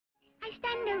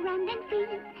stand around and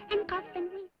freeze and cough and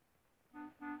wheeze.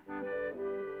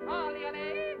 Ollie,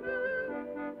 ollie,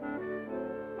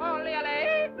 ollie, ollie.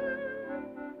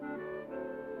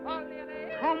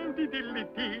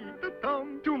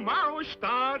 Tom-de-diddly-dee-da-tom. Tomorrow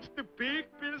starts the big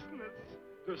business.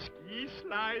 The ski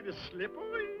slide is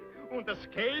slippery and the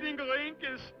skating rink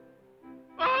is...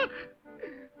 Ach,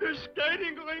 the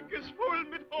skating rink is full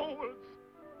with holes.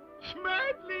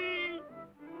 Smedley!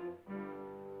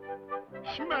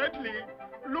 Smedley,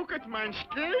 look at my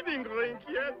skating rink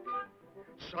yet.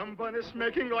 Someone is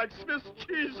making like Swiss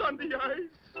cheese on the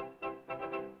ice.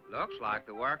 Looks like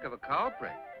the work of a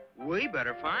culprit. We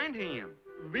better find him.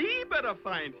 We better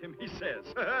find him, he says.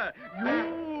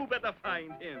 You better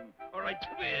find him. Or I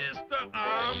twist the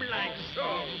arm like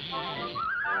so.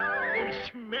 And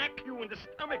smack you in the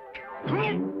stomach.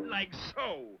 Like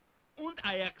so. And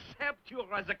I accept your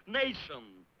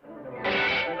resignation.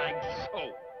 Like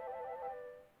so.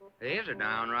 He's a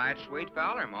downright sweet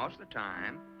feller most of the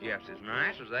time. Just as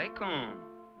nice as they come.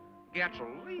 Gets a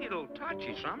little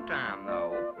touchy sometime,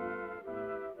 though.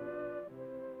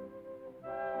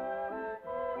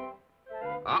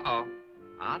 Uh-oh.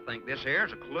 I think this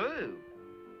here's a clue.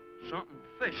 Something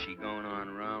fishy going on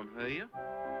around here.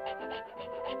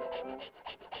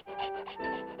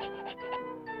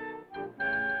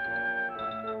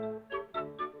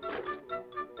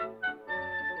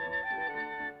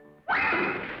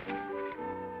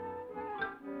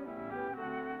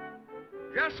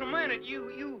 Just a minute,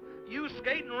 you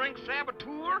skating rink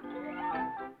saboteur.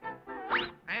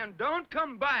 And don't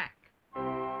come back.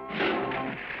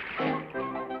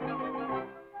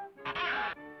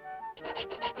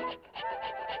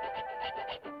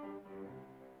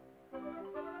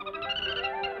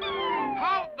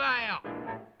 Halt there!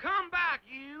 Come back,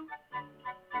 you!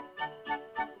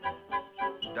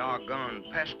 Doggone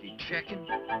pesky chicken.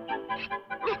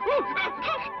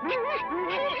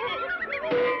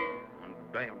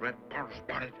 Damn red powder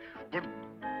spotted.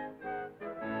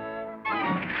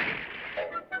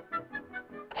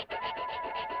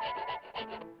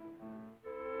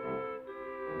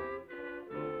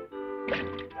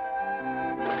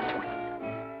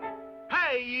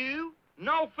 Hey, you!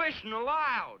 No fishing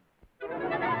allowed.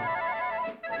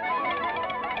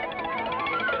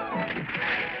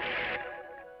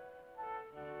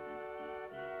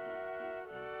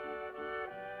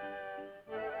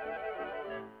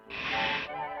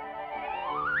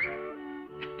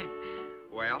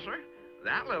 Well, sir,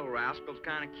 that little rascal's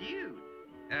kind of cute.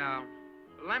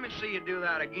 Let me see you do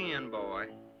that again, boy.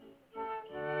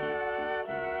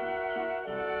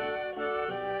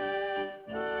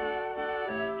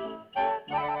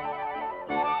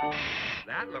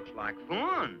 That looks like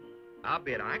fun. I'll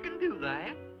bet I can do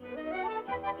that.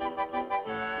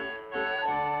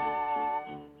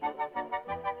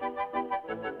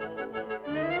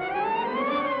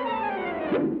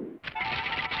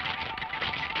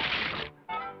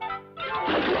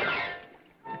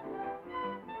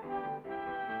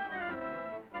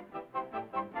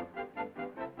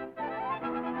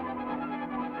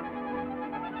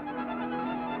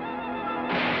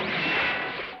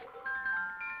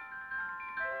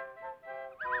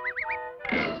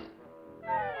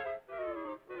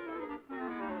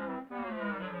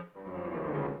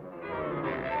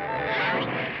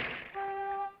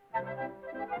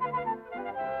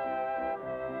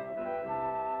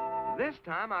 This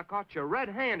time I caught you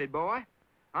red-handed, boy.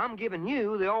 I'm giving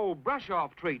you the old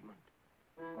brush-off treatment.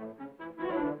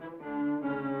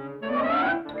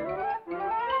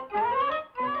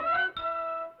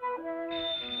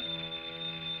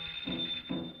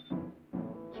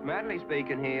 Smedley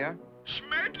speaking here.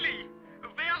 Smedley,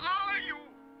 where are you?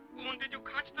 And did you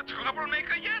catch the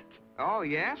troublemaker yet? Oh,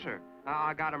 yes, sir.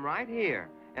 I got him right here.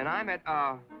 And I'm at,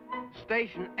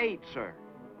 Station 8, sir.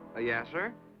 Yes,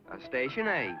 sir. Station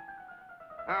 8.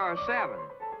 7,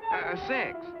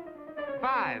 6,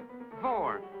 5,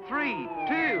 4, 3,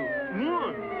 2,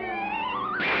 1.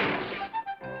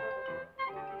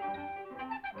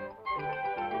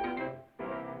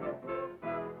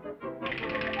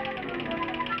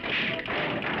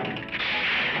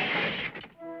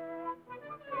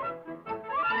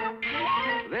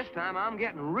 This time I'm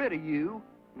getting rid of you.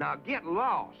 Now get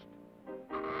lost.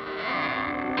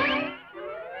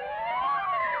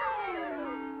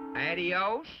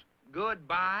 Adios,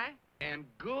 goodbye, and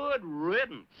good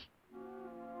riddance.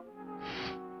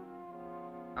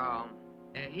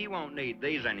 He won't need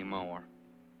these anymore.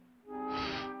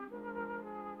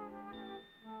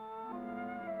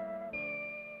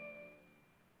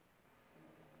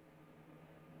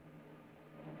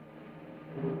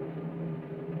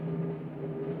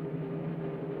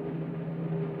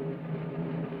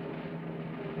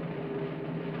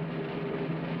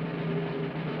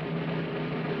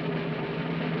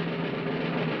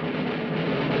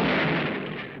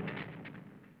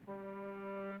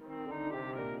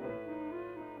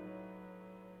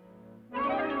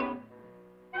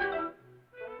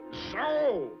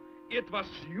 So, it was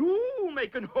you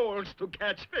making holes to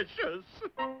catch fishes.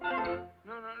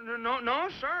 No,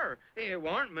 sir. It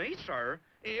weren't me, sir.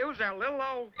 It was that little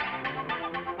old...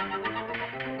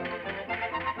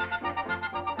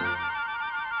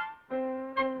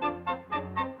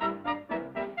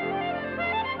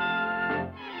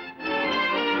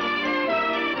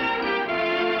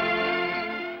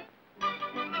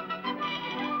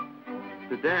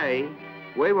 Today,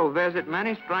 we will visit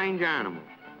many strange animals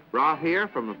brought here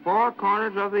from the four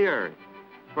corners of the earth.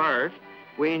 First,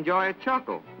 we enjoy a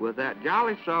chuckle with that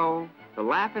jolly soul, the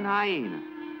laughing hyena.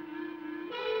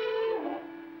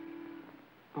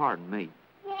 Pardon me.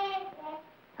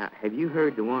 Have you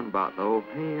heard the one about the old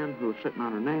hen who was sitting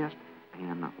on her nest?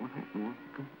 And what happened?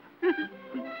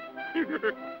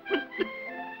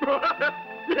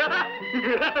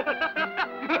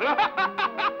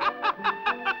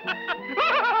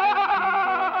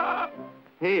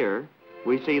 Here,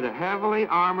 we see the heavily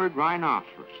armored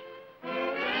rhinoceros.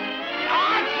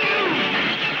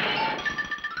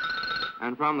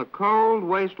 And from the cold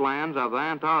wastelands of the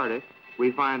Antarctic,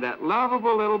 we find that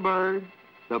lovable little bird,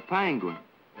 the penguin.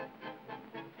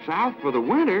 South for the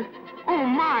winter? Oh,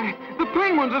 my! The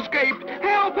penguins escaped!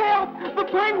 Help, help! The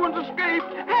penguins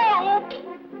escaped! Help!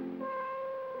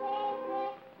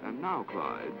 And now,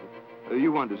 Clyde,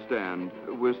 you understand,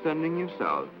 we're sending you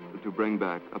south to bring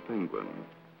back a penguin.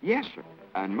 Yes, sir.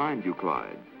 And mind you,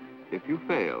 Clyde, if you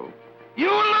fail... You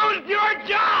lose your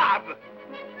job!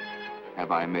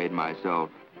 Have I made myself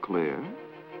clear?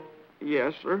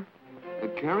 Yes, sir.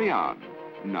 Carry on,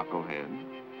 knucklehead.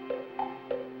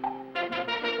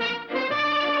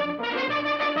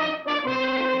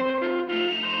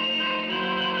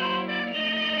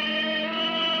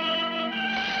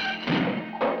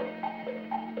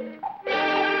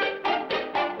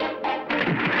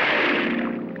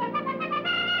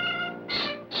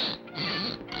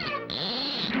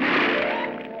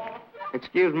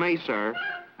 Excuse me, sir.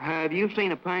 Have you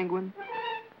seen a penguin?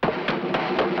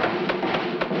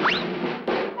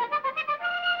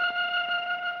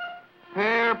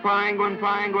 Here, penguin,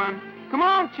 penguin. Come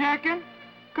on, chicken.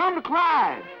 Come to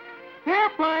Clyde. Here,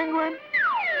 penguin.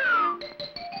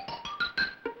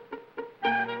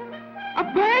 A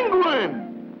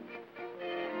penguin!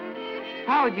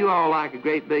 How would you all like a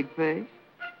great big fish?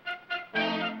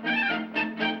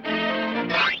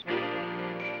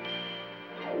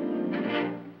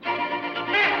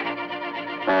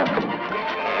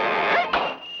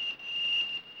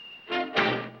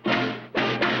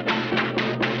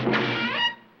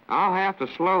 I'll have to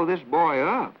slow this boy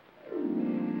up.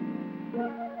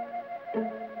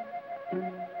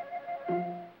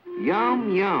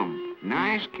 Yum, yum.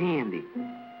 Nice candy.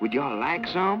 Would y'all like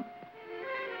some?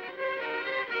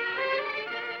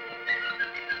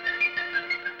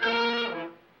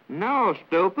 No,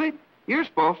 stupid. You're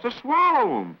supposed to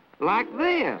swallow them. Like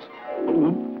this.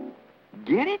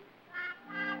 Get it?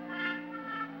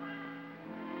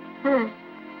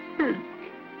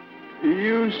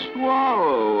 You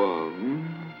swallow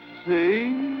them,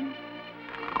 see?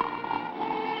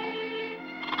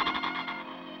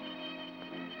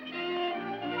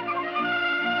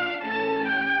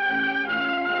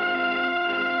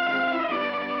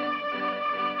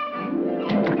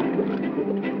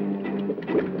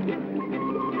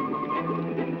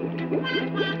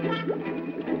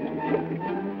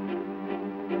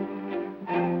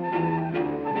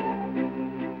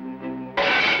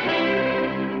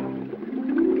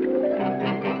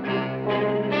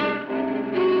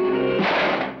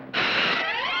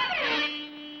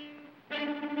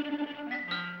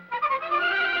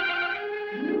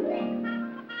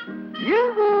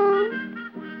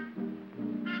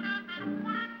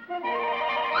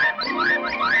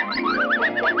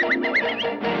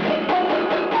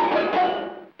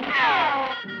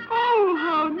 Oh,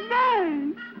 how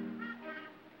nice!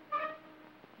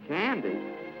 Candy?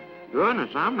 Goodness,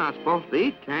 I'm not supposed to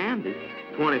eat candy.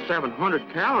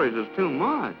 2,700 calories is too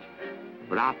much.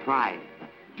 But I'll try it.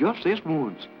 Just this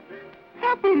once.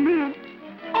 Peppermint!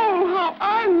 Oh, how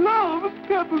I love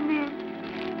peppermint!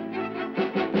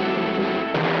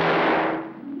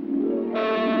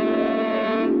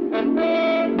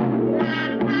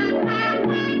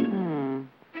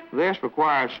 This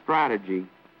requires strategy.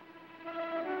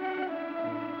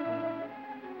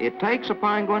 It takes a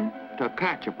penguin to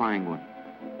catch a penguin.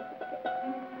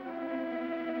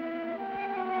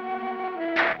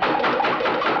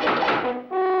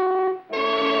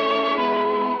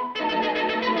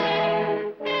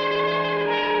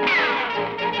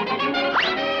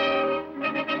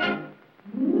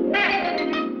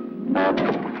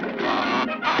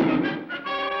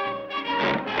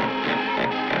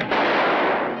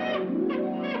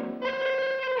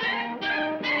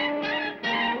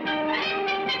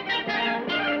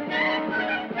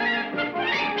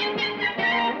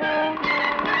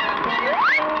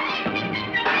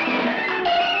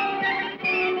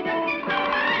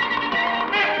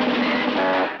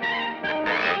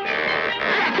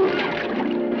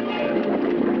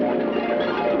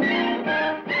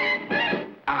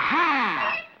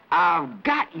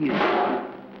 got you.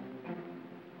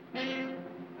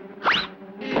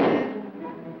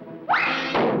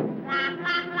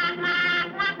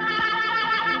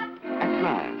 At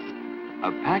last,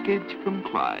 a package from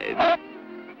Clyde.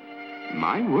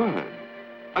 My word,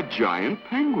 a giant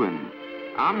penguin.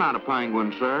 I'm not a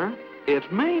penguin, sir. It's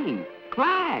me,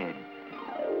 Clyde.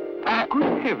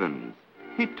 Good heavens,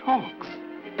 he talks.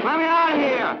 Let me out of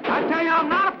here. I tell you, I'm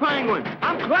not a penguin.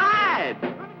 I'm Clyde.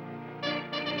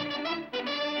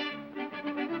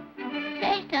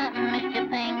 Say something, Mr.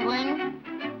 Penguin.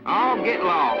 Oh, get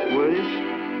lost, will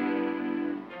you?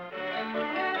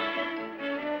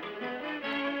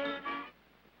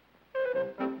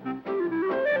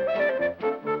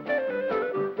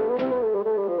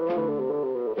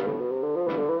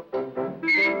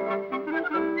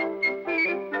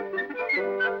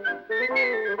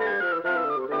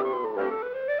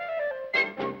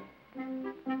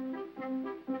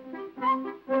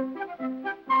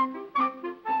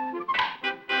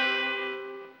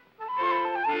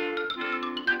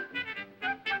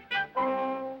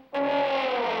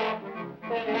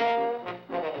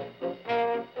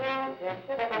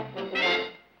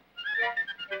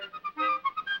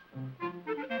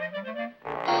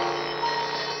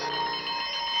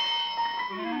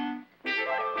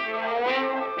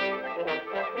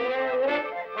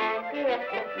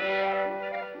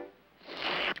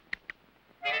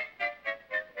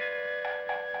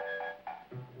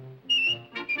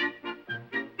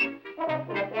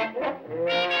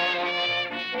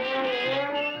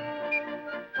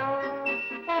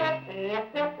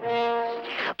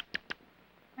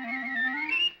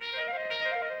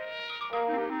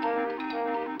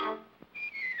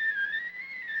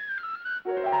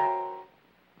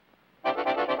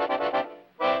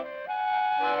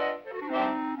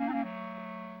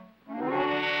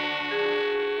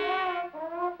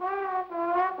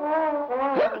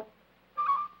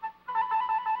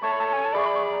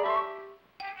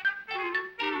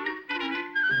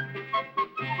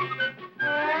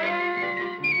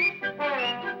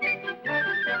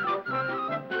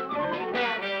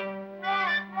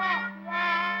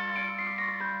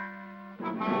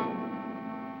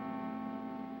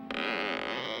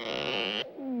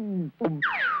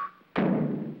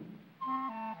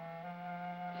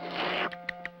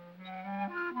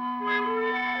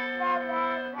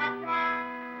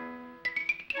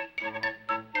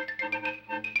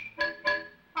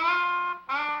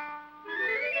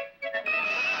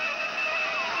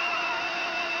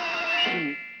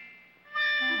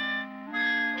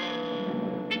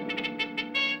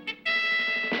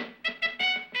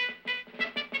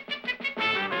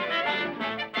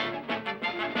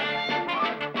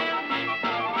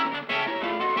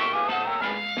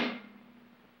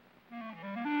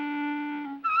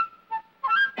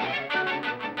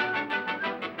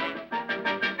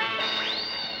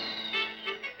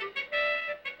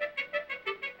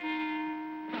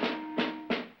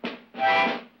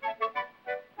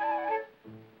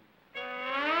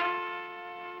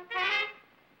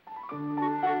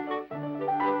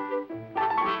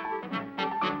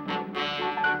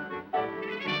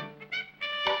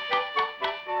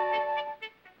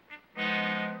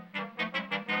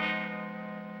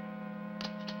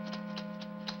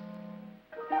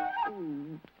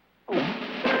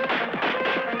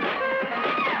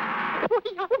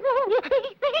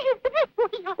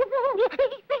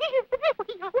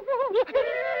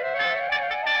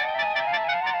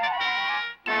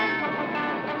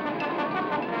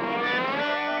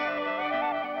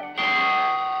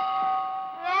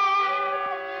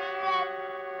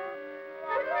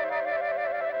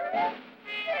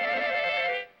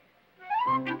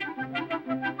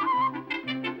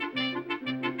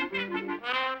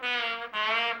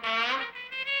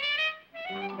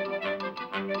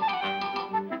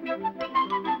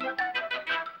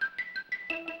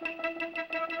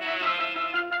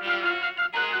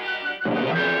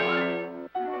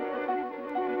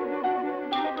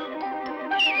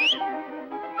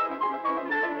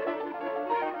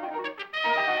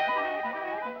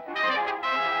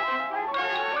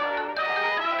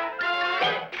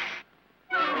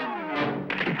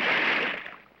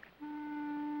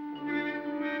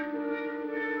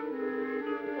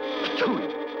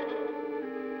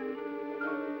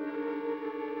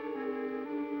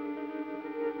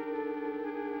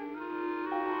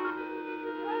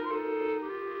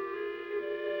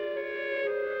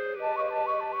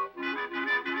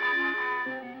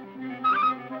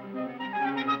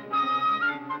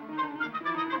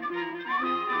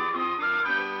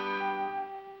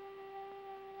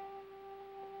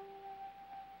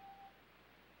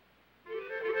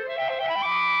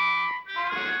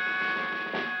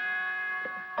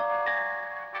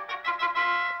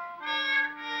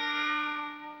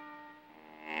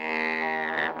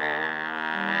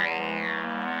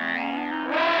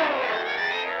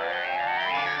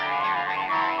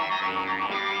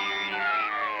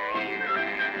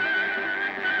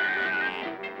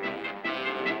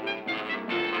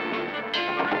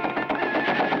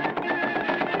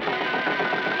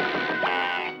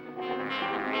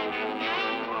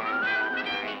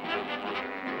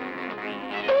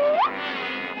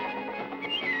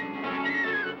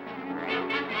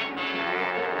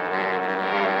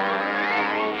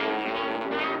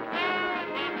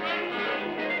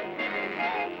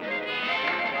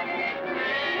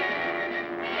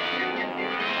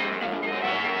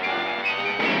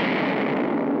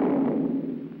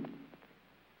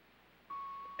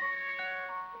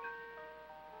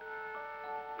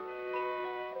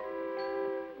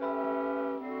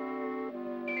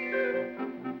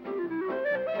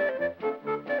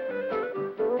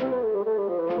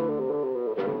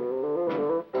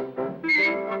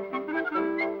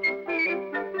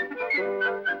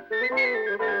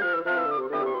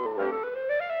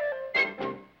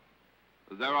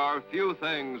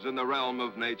 things in the realm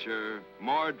of nature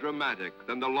more dramatic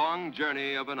than the long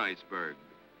journey of an iceberg.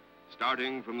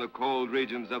 Starting from the cold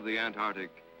regions of the Antarctic,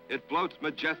 it floats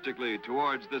majestically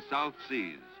towards the South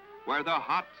Seas, where the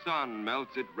hot sun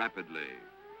melts it rapidly.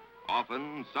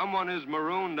 Often, someone is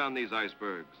marooned on these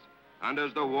icebergs, and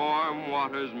as the warm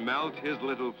waters melt his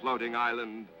little floating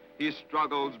island, he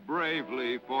struggles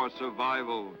bravely for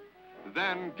survival.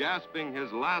 Then, gasping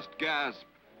his last gasp,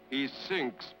 he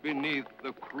sinks beneath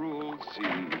the cruel sea.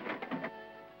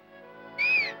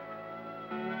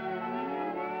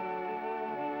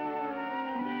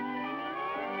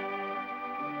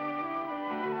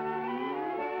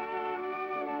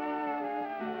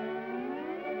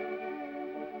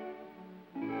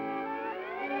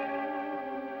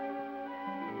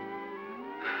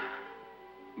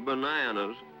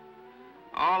 Bananas.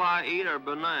 All I eat are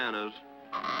bananas.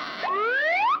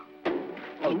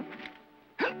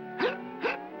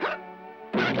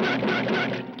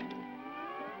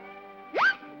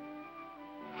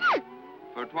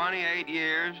 For 28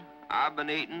 years, I've been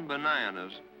eating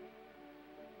bananas.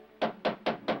 A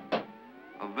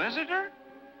visitor?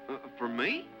 For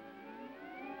me?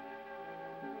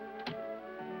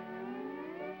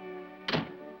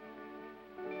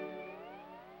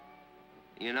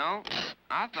 You know,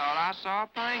 I thought I saw a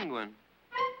penguin.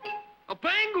 A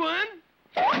penguin?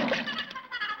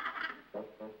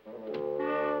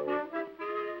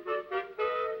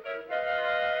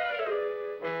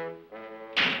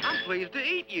 I'm pleased to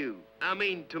eat you. I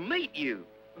mean, to meet you.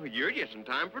 You're just in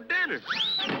time for dinner.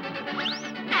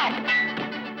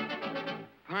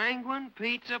 Penguin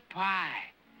pizza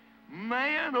pie.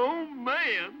 Man, oh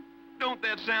man. Don't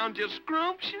that sound just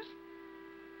scrumptious?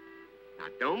 Now,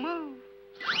 don't move.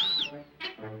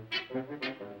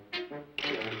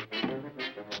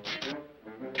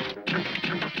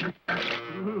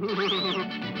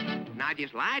 Now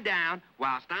just lie down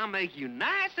whilst I make you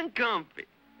nice and comfy.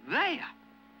 There.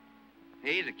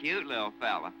 He's a cute little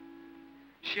fella.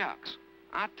 Shucks,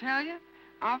 I tell you,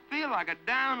 I feel like a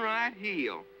downright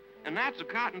heel. And that's a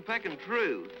cotton-pecking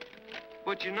truth.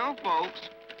 But you know, folks,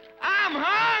 I'm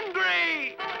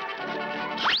hungry!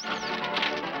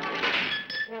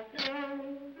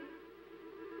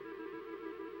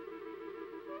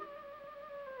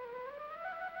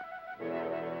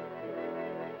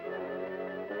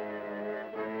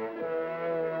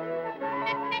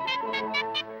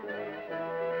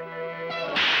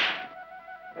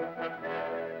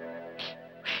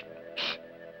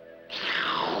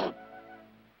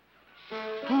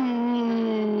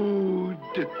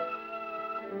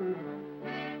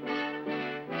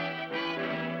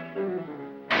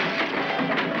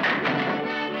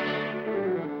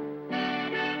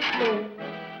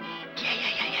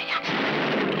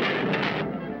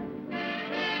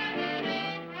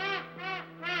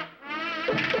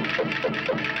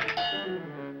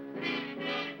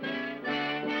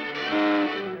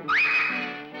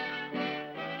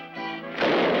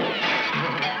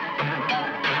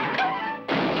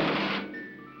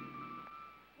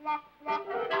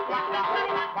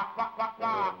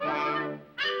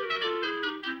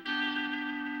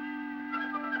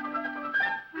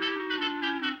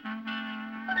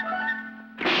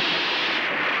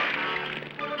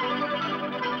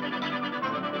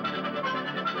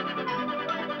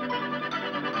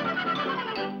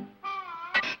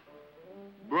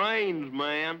 Brains,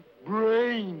 man.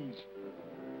 Brains.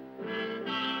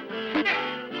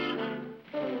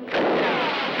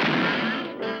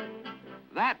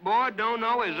 That boy don't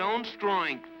know his own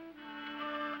strength.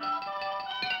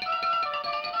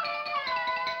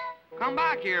 Come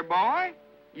back here, boy.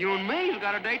 You and me's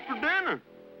got a date for dinner.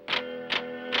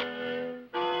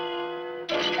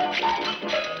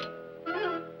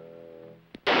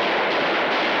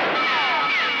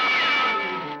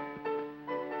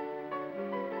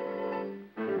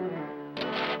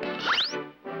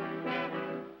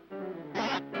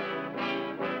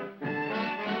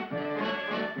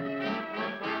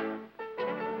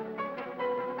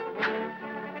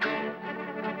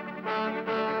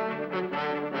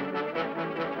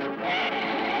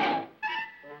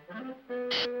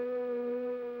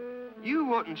 You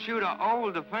wouldn't shoot an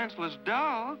old, defenseless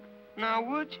dog, now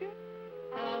would you?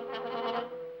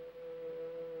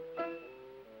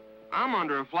 I'm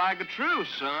under a flag of truce,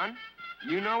 son.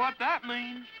 You know what that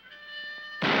means.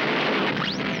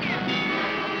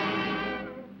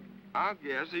 I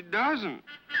guess he doesn't.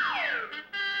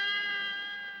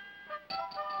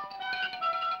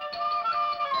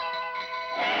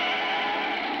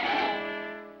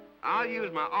 I'll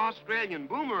use my Australian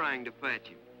boomerang to fetch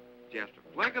him. Just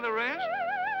a flick of the wrist,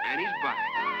 and he's back.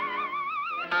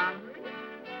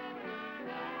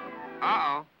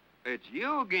 Uh-oh. It's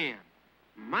you again.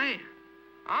 Man,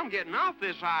 I'm getting off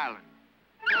this island.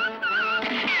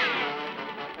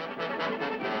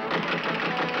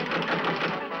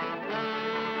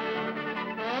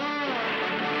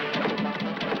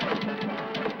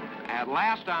 At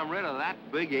last, I'm rid of that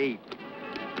big ape.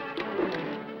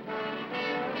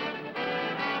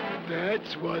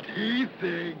 That's what he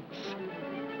thinks.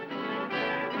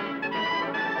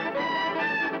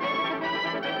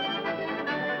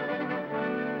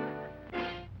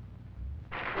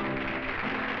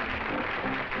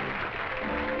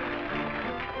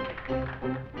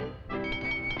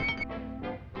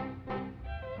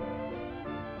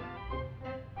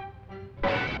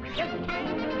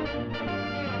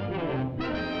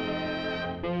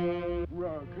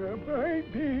 Rock-a-bye,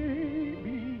 baby,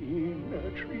 in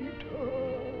the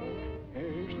treetop.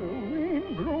 As the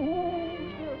wind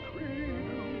blows, the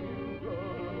cradle will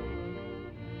rock.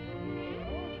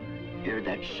 Hear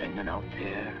that singing out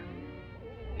there?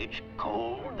 It's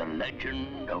called The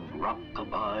Legend of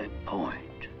Rock-a-bye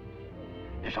Point.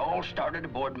 This all started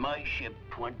aboard my ship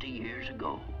 20 years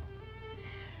ago.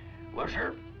 Well,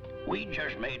 sir, we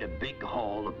just made a big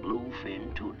haul of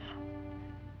bluefin tuna.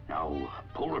 Now,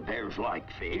 polar bears like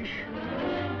fish,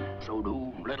 so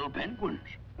do little penguins.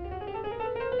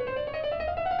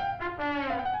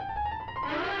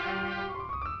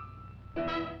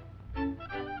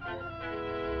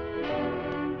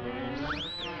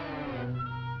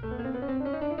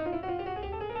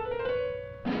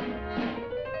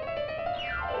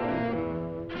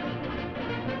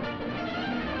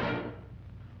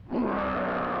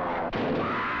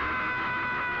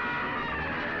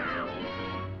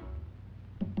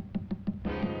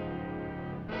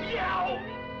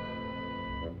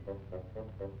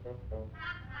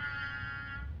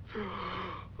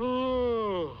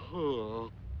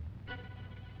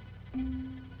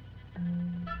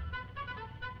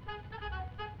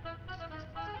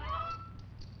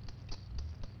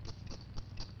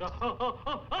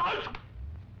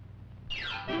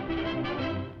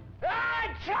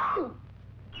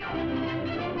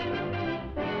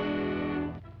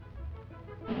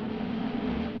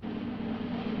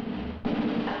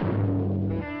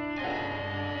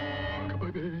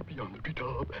 On the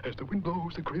treetop, as the wind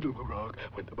blows, the cradle will rock.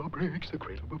 When the bow breaks, the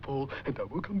cradle will fall, and I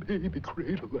will come, baby,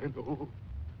 cradle and all.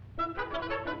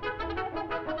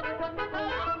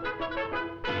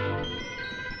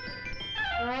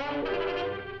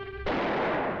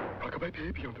 Rock-a-bye,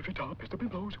 baby, on the treetop, as the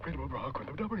wind blows, the cradle will rock. When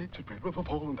the bow breaks, the cradle will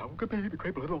fall, and I will come, baby,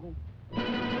 cradle and all.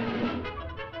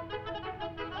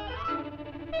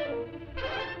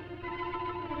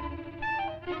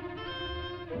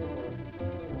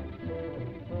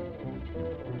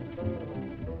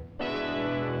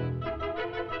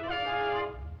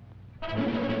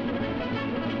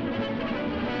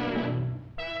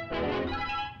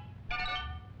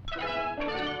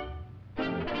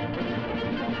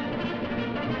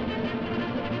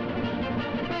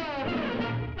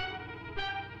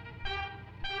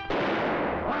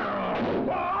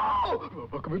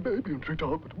 Rock-a-bye, baby, on the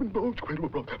treetop, but the wind blows, the cradle will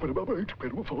rock. When the bow breaks, the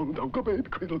cradle will fall, and down go, baby,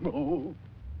 cradle and all.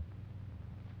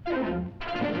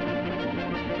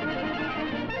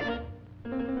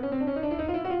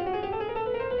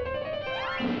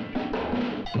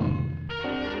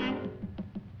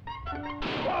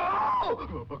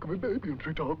 Rock-a-bye, baby, on the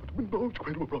treetop, but the wind blows, the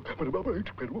cradle will rock. When the bow breaks,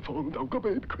 the cradle will fall, and down go,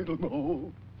 baby, cradle and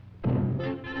all.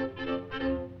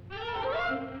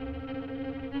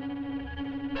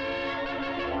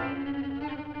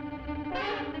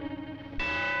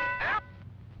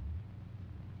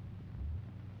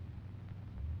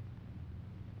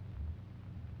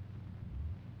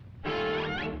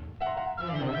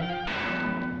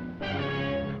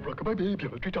 Rock-a-bye, baby,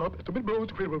 on the treetop, as the wind blows,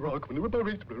 the cradle will rock. When the bow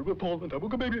breaks, the cradle will fall, and I will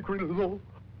go, baby, cradle and all.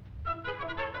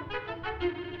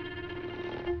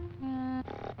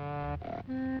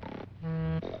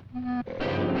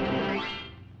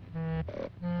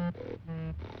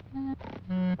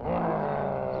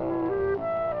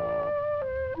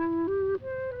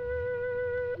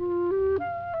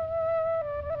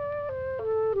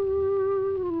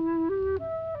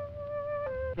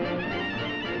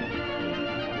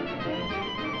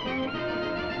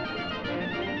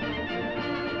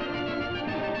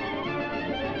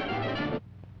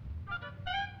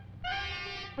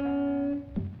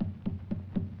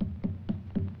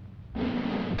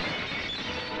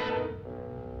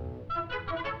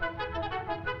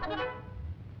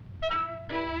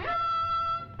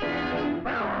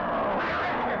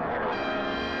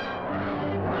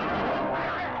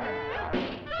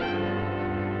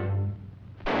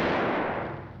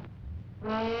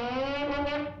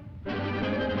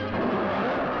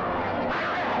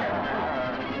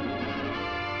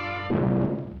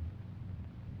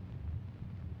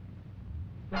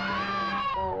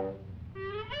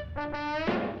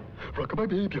 my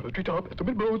baby on a treetop, and the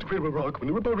wind blows, the cradle will rock, when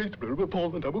the river race, the river will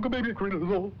fall, and I woke a baby, the cradle will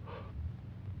roll.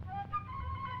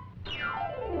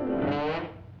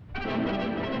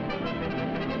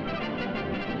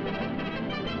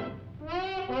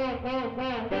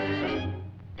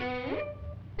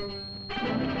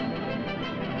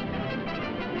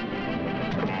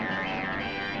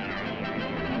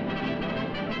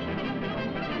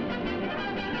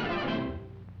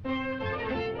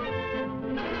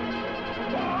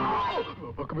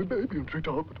 My baby on the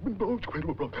treetop, and the wind blows, the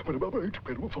cradle will rock, when the river race, the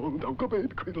cradle will fall, and I woke a baby,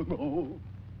 the cradle will roll.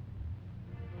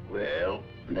 Well,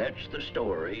 that's the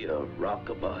story of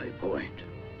Rockabye Point.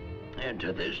 And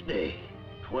to this day,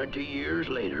 20 years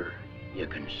later, you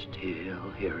can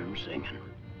still hear him singing.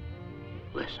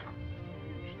 Listen.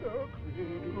 The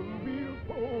cradle will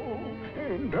fall,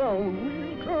 and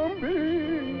down will come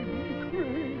baby,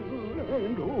 cradle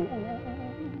and all.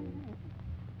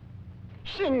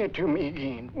 Sing it to me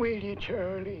again, will you,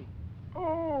 Charlie?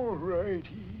 All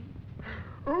righty.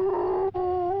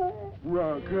 Oh,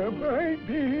 rock-a-bye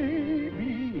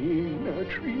baby in a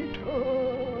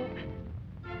treetop.